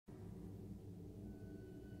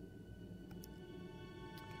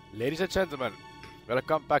Ladies and gentlemen,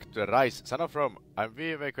 welcome back to the RYSE Son of Rome. I'm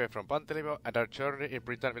VVK from Pantelivo and our journey in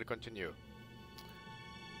Britain will continue.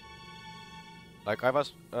 Like I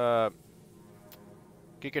was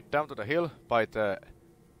kicked down to the hill by the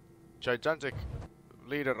gigantic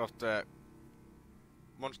leader of the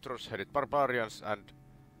monstrous-headed barbarians, and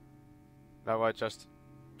now I just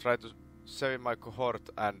try to save my cohort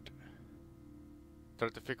and try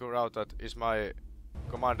to figure out that is my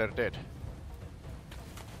commander dead.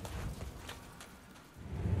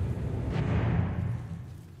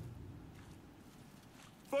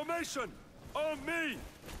 Formation! On me!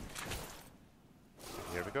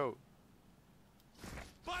 Here we go.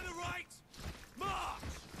 By the right! March!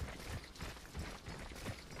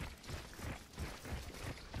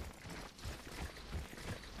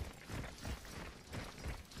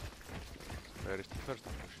 Where is the first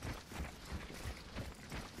push?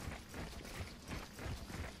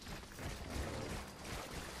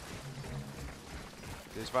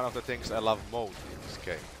 This is one of the things I love most in this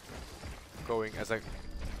game. Going as a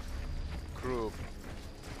group,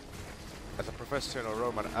 as a professional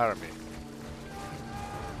Roman army.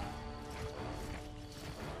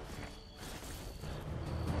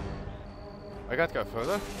 I can't go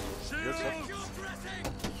further. Good stuff.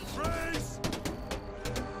 Raise!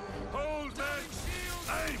 Hold, men!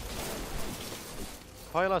 Aim!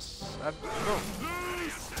 Pile us and go!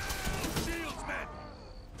 Loose! Shields, men!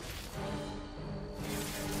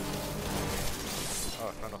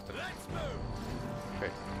 Oh, none of them. Let's move!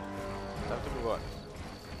 Okay. Time to move on.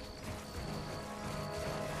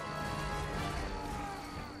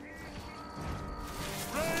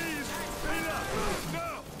 Raise! Pillar!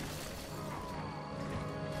 Now!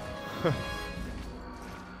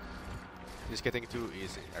 It's getting too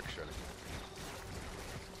easy, actually.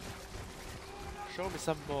 Show me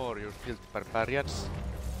some more, you filthy barbarians.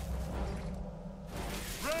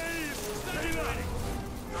 Raise! Pillar!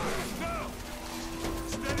 Now!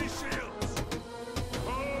 Steady shields!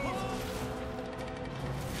 Hold!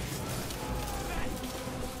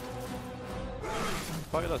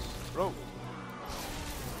 Pile us! Row!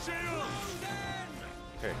 Shields!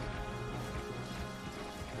 Okay.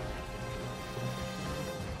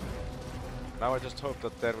 Now I just hope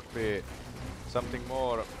that there would be something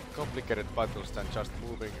more complicated battles than just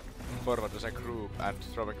moving forward as a group and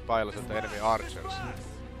throwing piles at the enemy archers.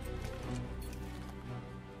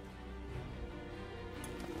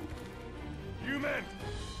 You men!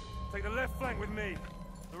 Take the left flank with me.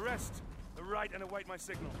 The rest, the right, and await my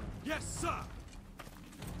signal. Yes, sir!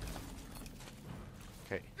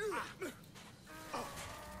 Okay.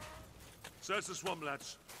 Search the swamp,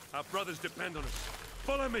 lads. Our brothers depend on us.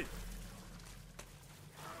 Follow me!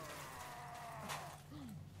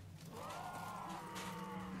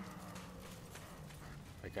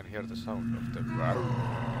 I can hear the sound of the battle.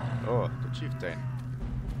 Oh, the chieftain.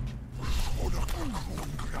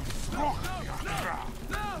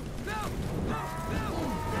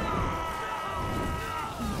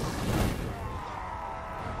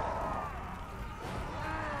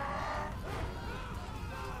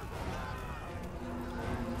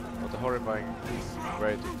 What a horrifying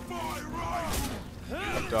way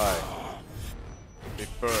to die. Be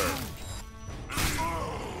burned.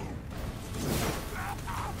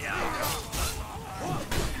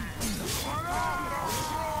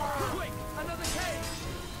 Quick! Another cage!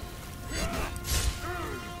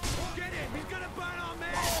 Get him! He's gonna burn our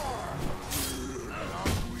men!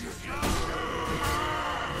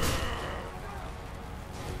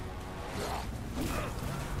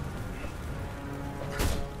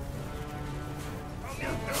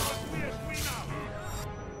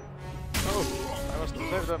 Oh, I must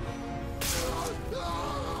save them.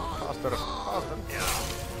 Faster, faster.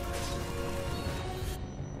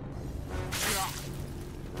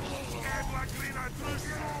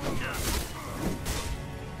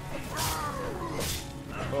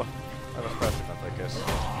 Oh, I was fast enough, I guess.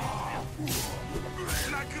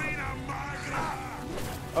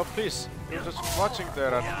 Oh, please, you're just watching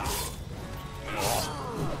there and...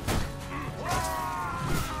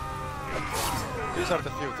 These are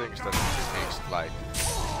the few things that makes like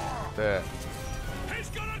the... He's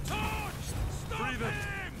got a torch! Stop him!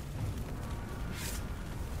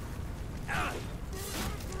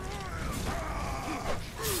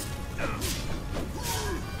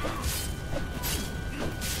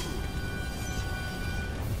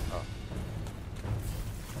 Oh.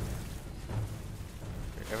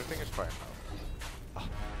 Okay, everything is fine now. Ah,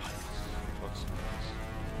 what's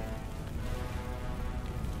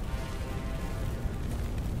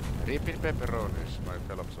Ripping pepperonis, my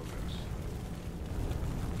fellow soldiers.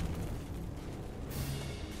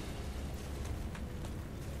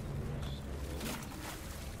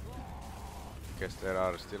 guess there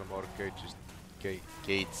are still more cages,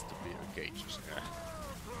 gates to be cages.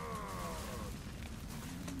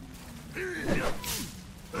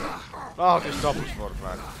 Oh, this double sword,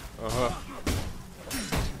 man.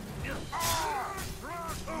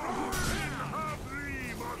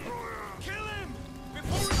 Kill him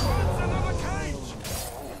before he finds another cage.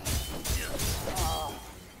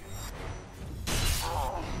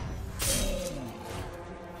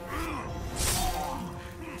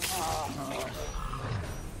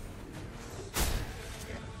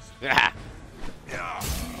 Yeah.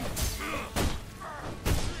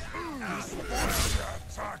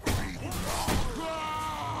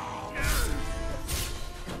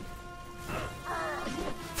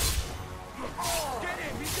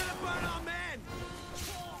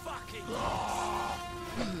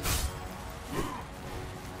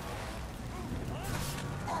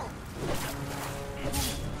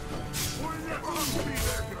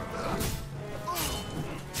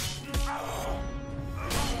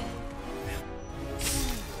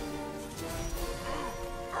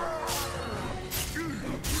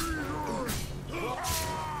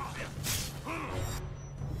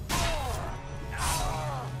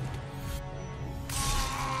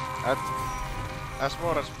 As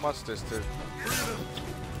more as much as to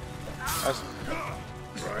as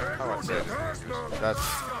how I say it in English,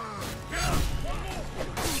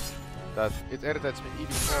 that it irritates me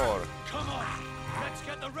even more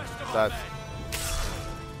that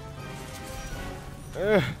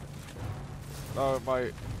now my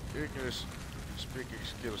English speaking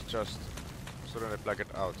skills just suddenly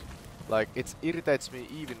blacked out. Like, it irritates me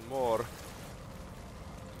even more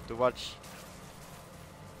to watch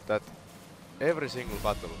that every single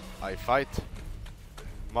battle I fight,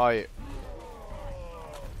 my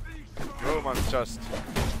Roman just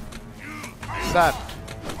stand.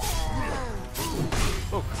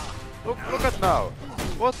 Look at now.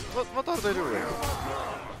 What are they doing?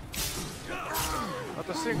 Not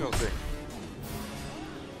a single thing.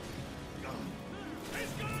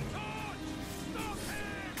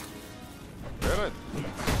 Really?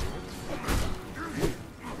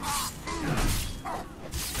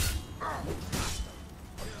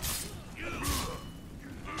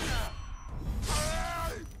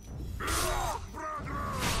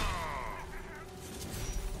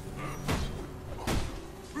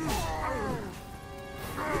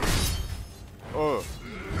 Oh.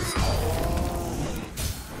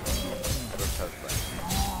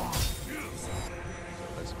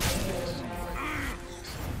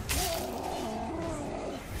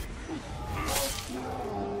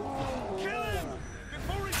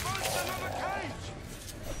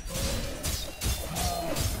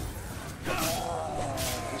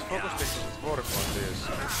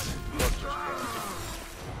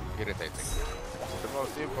 Irritating. The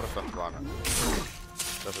most important one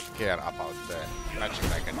doesn't care about the magic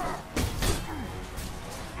I can do.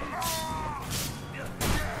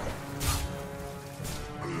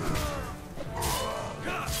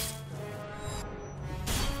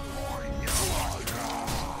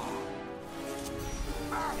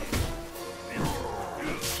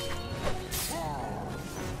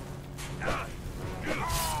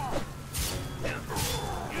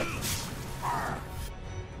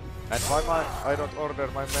 And why I don't order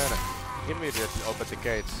my men immediately open the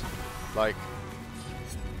gates, like...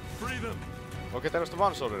 Free them. Okay, there was the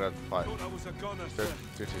one soldier that fight.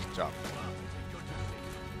 Did his job.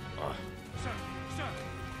 Sir,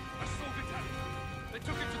 I saw Vitaly. They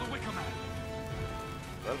took him to the Wicker Man.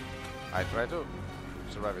 Well, I try to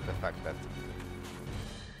survive with the fact that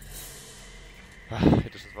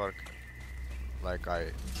it doesn't work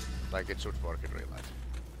like it should work in real life.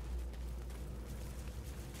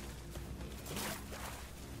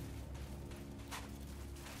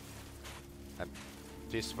 And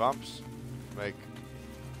these swamps make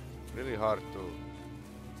really hard to...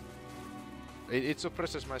 It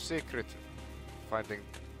suppresses my secret finding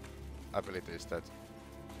abilities, that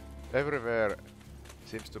everywhere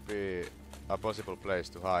seems to be a possible place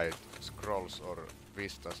to hide scrolls or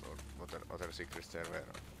vistas or what other secrets there were.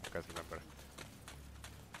 I can't remember.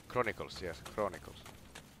 Chronicles, yes, Chronicles.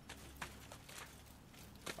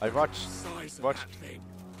 I watched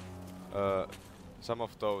some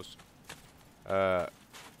of those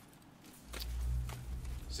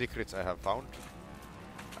secrets I have found,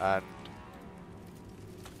 and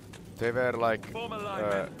they were like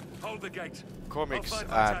Hold the gate. comics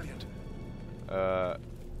and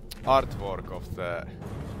artwork of the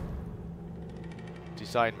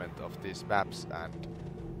designment of these maps and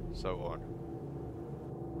so on.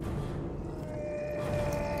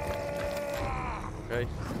 Okay.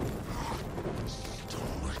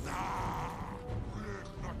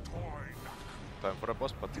 Time for a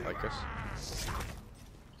boss battle, I guess.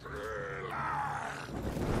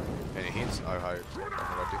 Any hints? I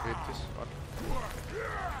never defeat this one.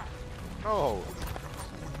 No!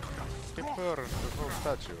 He burned the whole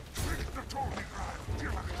statue.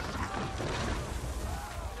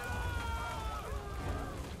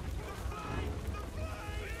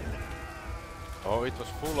 Oh, it was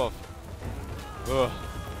full of...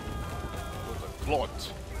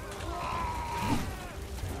 clot.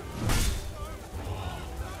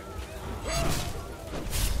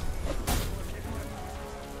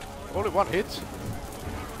 Only one hit?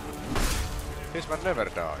 This man never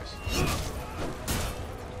dies.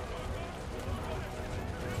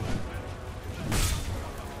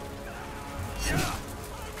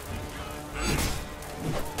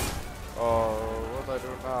 Oh, what I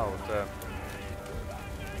do now then?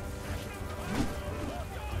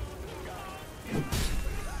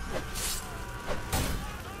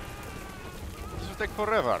 This will take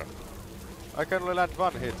forever. I can only land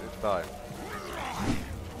one hit in time.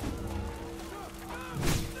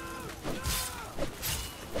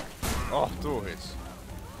 Oh, 2 hits.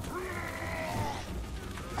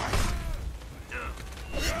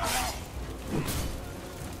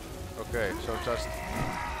 Okay, so just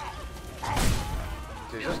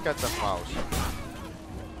get the mouse.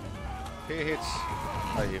 He hits,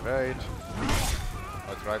 I evade.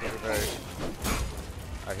 I try to evade.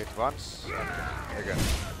 I hit once and again.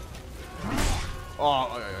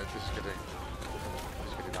 Oh, this is getting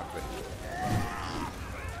ugly.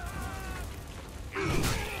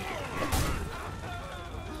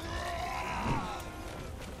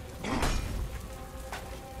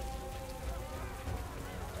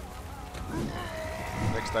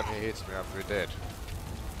 Next time he hits me, I'm dead.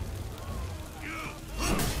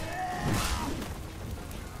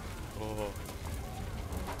 Oh.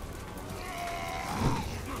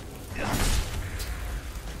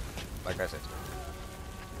 Like I said.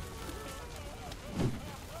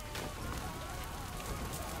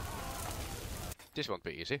 This won't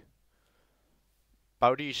be easy.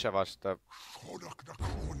 Baudisha vasta...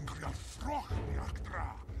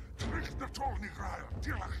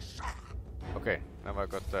 Okay, now I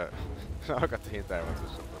got the hint I was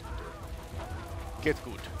supposed to do. Get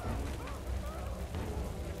good.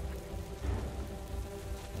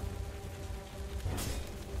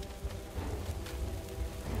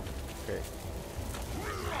 Okay.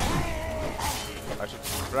 I should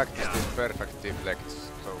practice these perfect deflects,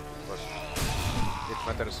 so because it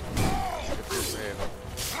matters. It gives me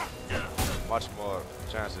much more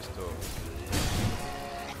chances to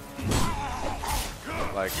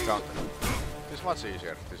like counter. It's much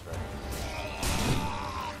easier this way.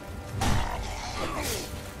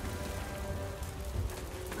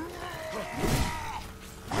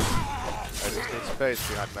 I just need space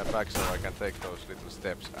behind my back so I can take those little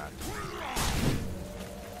steps and...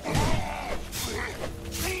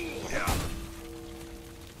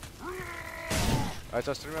 I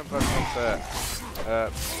just remember from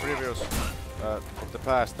the previous, from the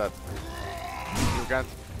past that you can't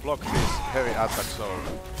block these heavy attacks, so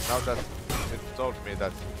now that it told me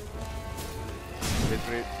that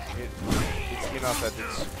it's enough that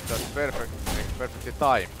it's just perfectly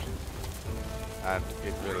timed, and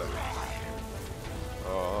it will...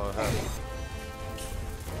 Oh,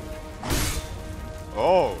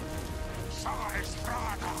 oh!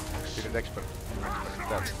 Didn't expect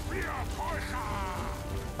that.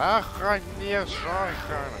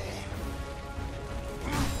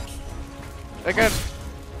 Again!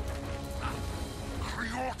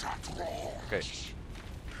 Okay.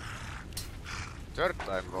 Third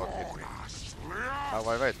time won't hit me. Now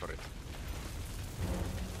I wait for it.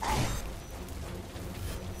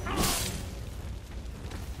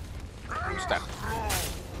 Stab.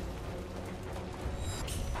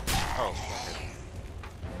 Oh, okay.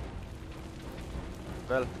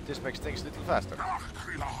 Well, this makes things a little faster.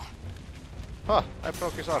 Huh, I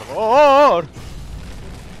broke his arm. Oh!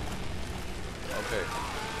 Okay.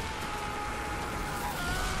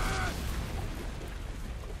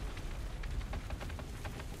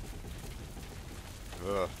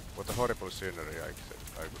 What a horrible scenery, I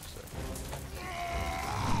would say.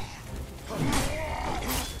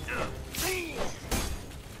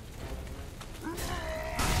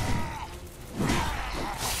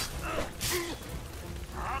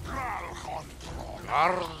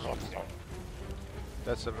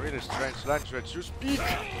 That's a really strange language you speak!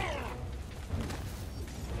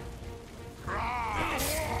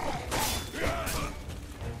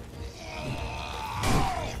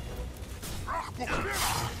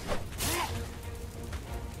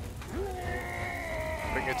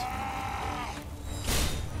 Bring it.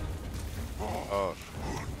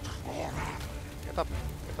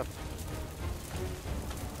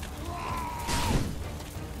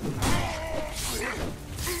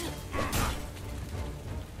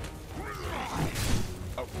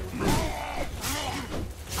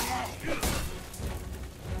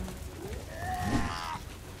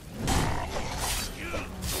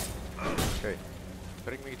 Hey,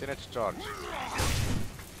 bring me the next charge.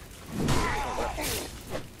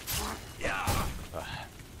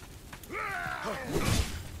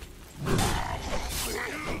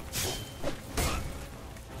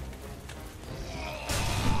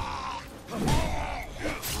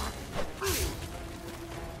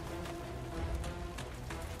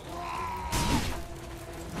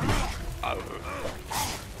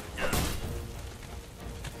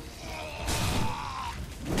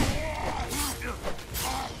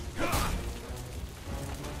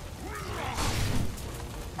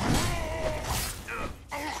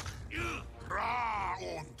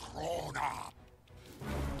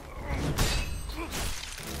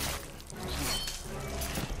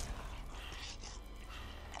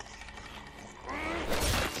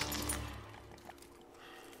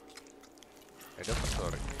 Hey, that's a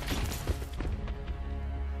story.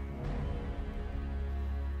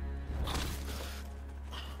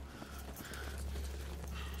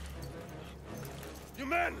 You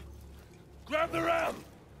men! Grab the ram!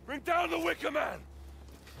 Bring down the Wicker Man!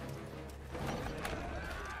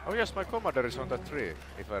 Oh yes, my commander is on that tree,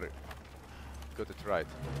 if I got it right.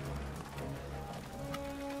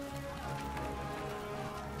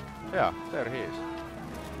 Yeah, there he is.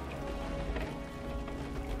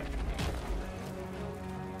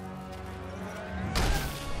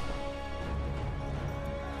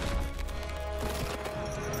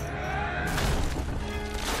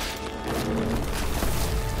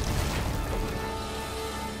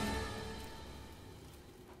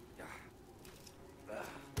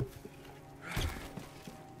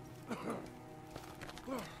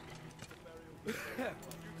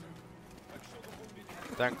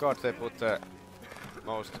 Thank God they put the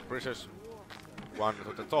most precious one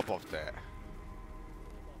to the top of the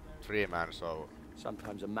tree man, so...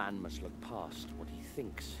 Sometimes a man must look past what he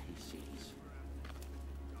thinks he sees.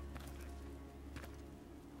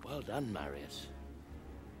 Well done, Marius.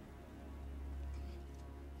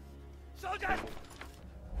 Soldiers!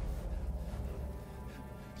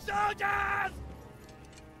 Soldiers!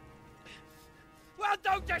 Well,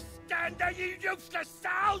 don't just stand there, you useless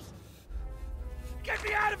sows! Get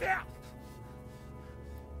me out of here!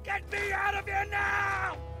 Get me out of here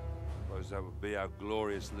now! Suppose that would be our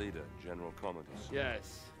glorious leader, General Commodus.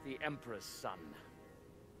 Yes, the Emperor's son.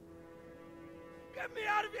 Get me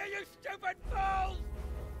out of here, you stupid fools!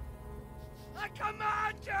 I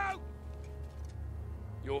command you!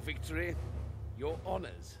 Your victory, your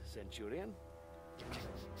honors, Centurion.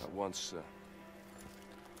 At once, sir.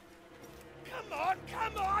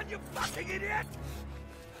 Come on, you fucking idiot!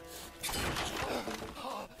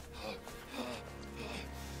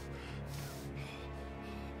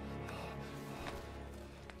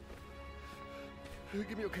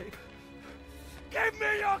 Give me your cape. Give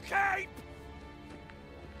me your cape!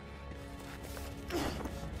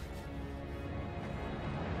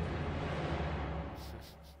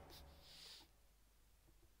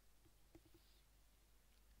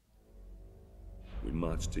 We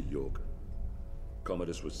marched to York.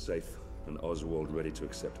 Commodus was safe, and Oswald ready to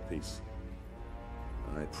accept peace.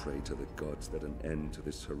 I prayed to the gods that an end to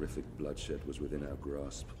this horrific bloodshed was within our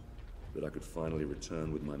grasp, that I could finally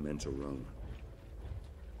return with my men to Rome.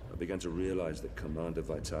 I began to realize that Commander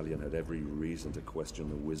Vitalian had every reason to question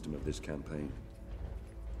the wisdom of this campaign.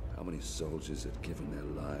 How many soldiers had given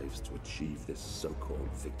their lives to achieve this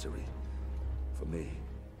so-called victory? For me,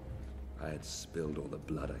 I had spilled all the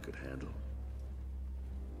blood I could handle.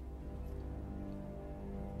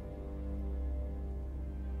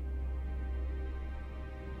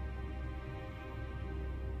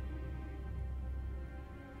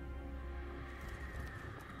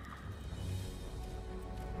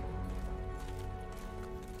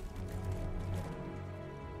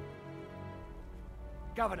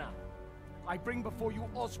 Governor, I bring before you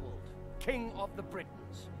Oswald, King of the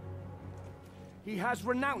Britons. He has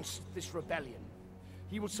renounced this rebellion.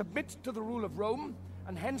 He will submit to the rule of Rome,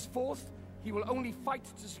 and henceforth he will only fight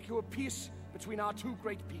to secure peace between our two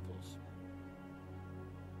great peoples.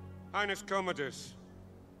 Highness Commodus,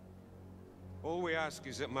 all we ask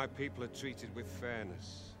is that my people are treated with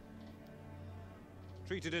fairness.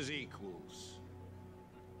 Treated as equals.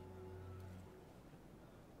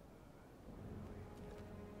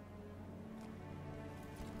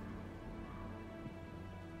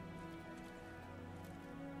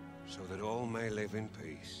 So that all may live in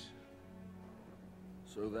peace.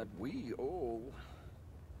 So that we all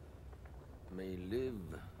may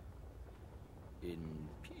live in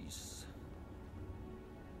peace.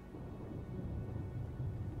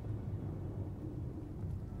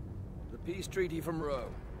 The peace treaty from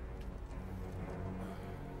Rome.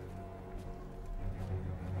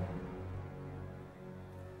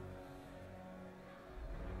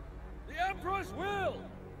 Emperor's will!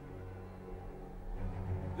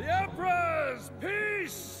 The Emperor's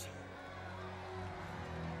peace!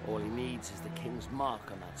 All he needs is the king's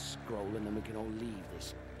mark on that scroll, and then we can all leave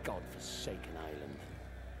this god-forsaken island.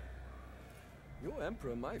 Your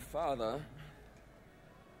Emperor, my father...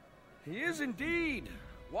 He is indeed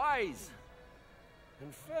wise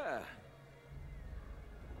and fair.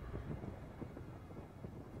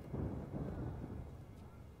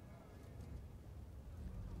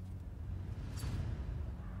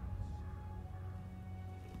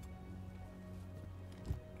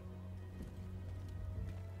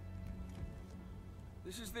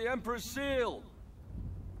 This is the Emperor's seal.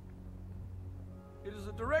 It is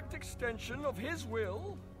a direct extension of his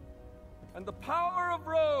will and the power of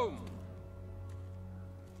Rome.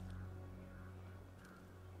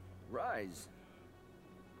 RYSE.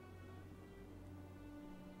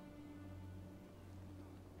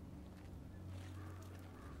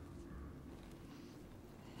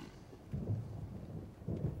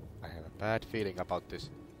 I have a bad feeling about this.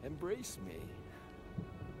 Embrace me.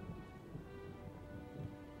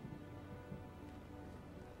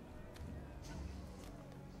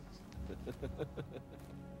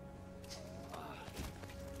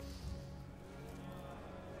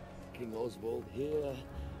 King Oswald, here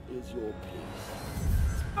is your peace.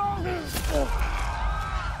 How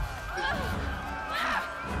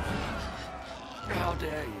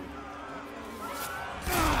dare you?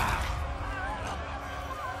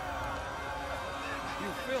 You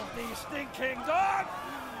filthy, stinking dog!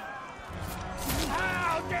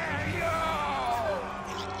 How dare you!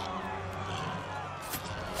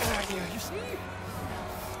 You see?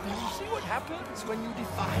 You see what happens when you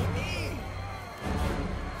defy me?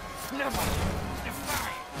 Never defy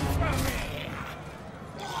me!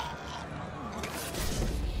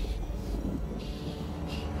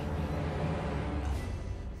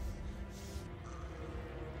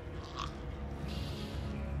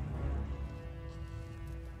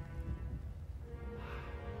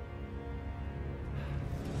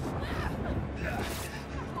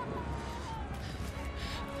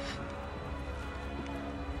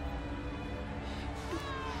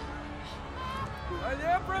 By the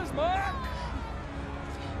Emperor's mark,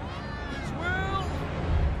 his will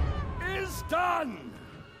is done!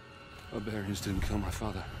 Barbarians didn't kill my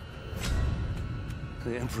father.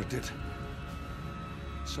 The Emperor did.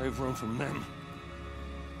 Save Rome from them.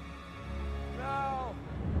 Now,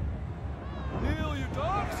 kneel, you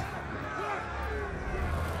dogs!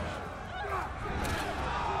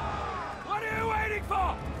 What are you waiting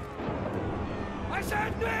for? I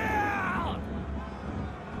said kneel!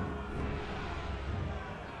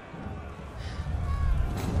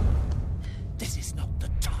 This is not the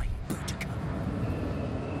time, Boudica.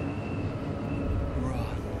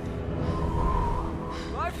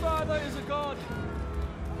 My father is a god.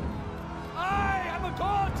 I am a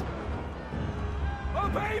god.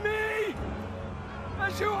 Obey me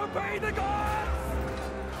as you obey the gods.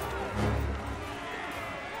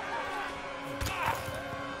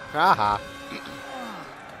 Haha.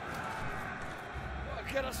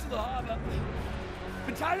 Get us to the harbor.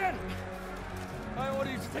 Battalion! I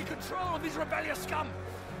order you to take control of these rebellious scum.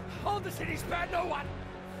 Hold the city, spare no one.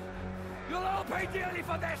 You'll all pay dearly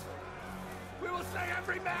for this. We will slay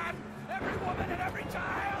every man, every woman, and every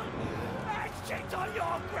child. And shit on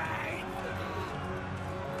your grave.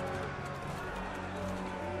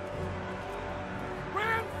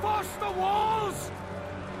 Reinforce the walls.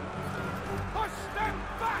 Push them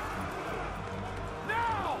back.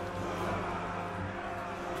 Now.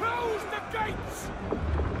 Close the gates.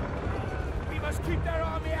 We must keep their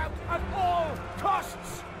army out at all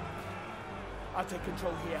costs! I'll take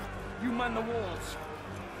control here. You man the walls.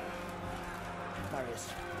 Marius,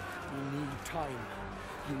 we need time.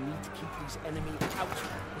 You need to keep these enemies out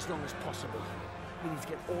as long as possible. We need to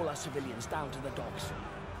get all our civilians down to the docks.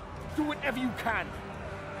 Do whatever you can.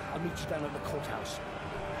 I'll meet you down at the courthouse.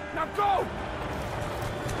 Now go!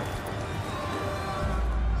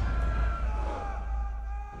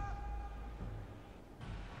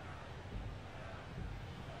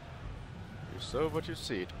 So what you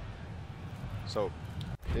see. So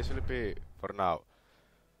this will be for now,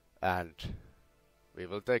 and we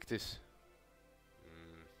will take this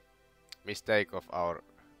mistake of our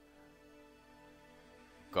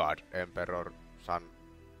god, emperor, son,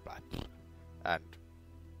 and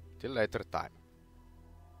till later time.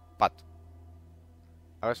 But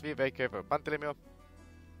I was VVK for Pantelimio.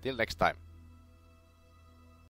 Till next time.